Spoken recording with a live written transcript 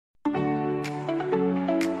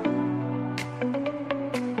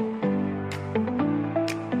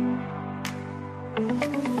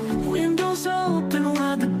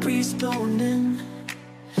blowing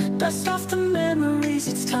in. Dust off the memories,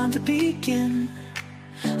 it's time to begin.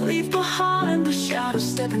 Leave behind the shadows,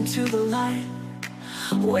 step into the light.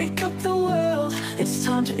 Wake up the world, it's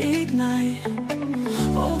time to ignite.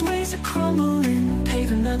 Old ways are crumbling,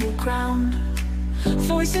 paving the new ground.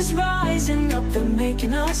 Voices rising up, they're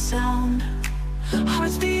making a sound.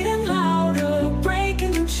 Hearts beating louder,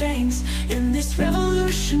 breaking new chains. In this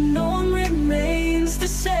revolution, no one remains the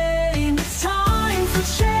same. It's time for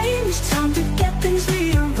change, time to get things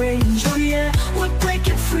rearranged. Oh yeah, we're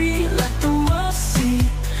breaking free, let the world see.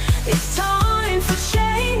 It's time for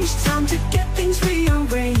change, time to get things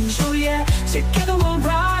rearranged. Oh yeah, together we'll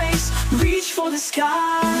rise, reach for the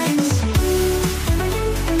skies.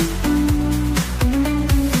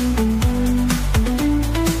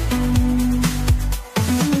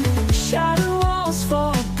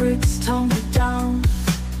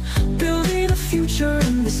 Future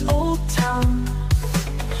in this old town.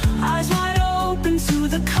 Eyes wide open to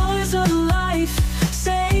the colors of life.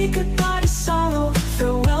 Say goodbye to sorrow,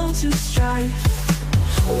 farewell to strife.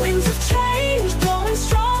 Winds of change blowing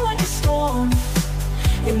strong like a storm.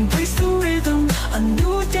 Embrace the rhythm, a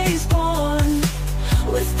new day is born.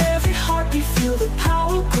 With every heartbeat, feel the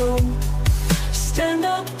power grow. Stand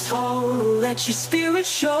up tall, let your spirit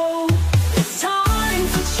show. It's time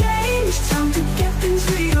for change, time to get things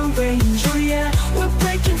rearranged. Oh yeah, we're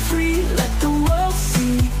breaking free, let the world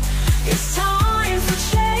see. It's time for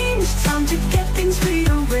change, time to get things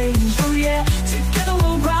rearranged. Oh yeah, together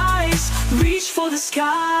we'll rise, reach for the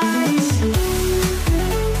skies.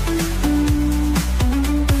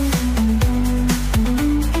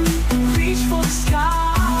 Reach for the skies.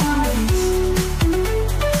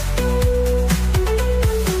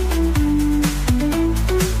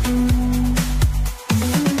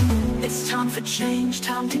 Change,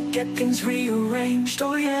 time to get things rearranged.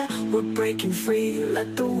 Oh yeah, we're breaking free,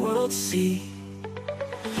 let the world see.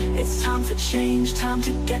 It's time for change, time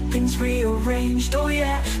to get things rearranged. Oh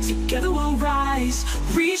yeah, together we'll rise,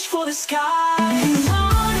 reach for the sky. It's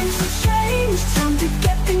time for change, time to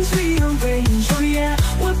get things rearranged. Oh yeah,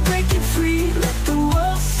 we're breaking free, let the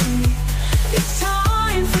world see. It's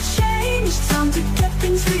time for change, time to get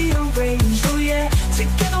things rearranged. Oh yeah,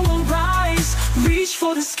 together we'll rise, reach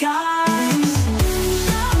for the sky.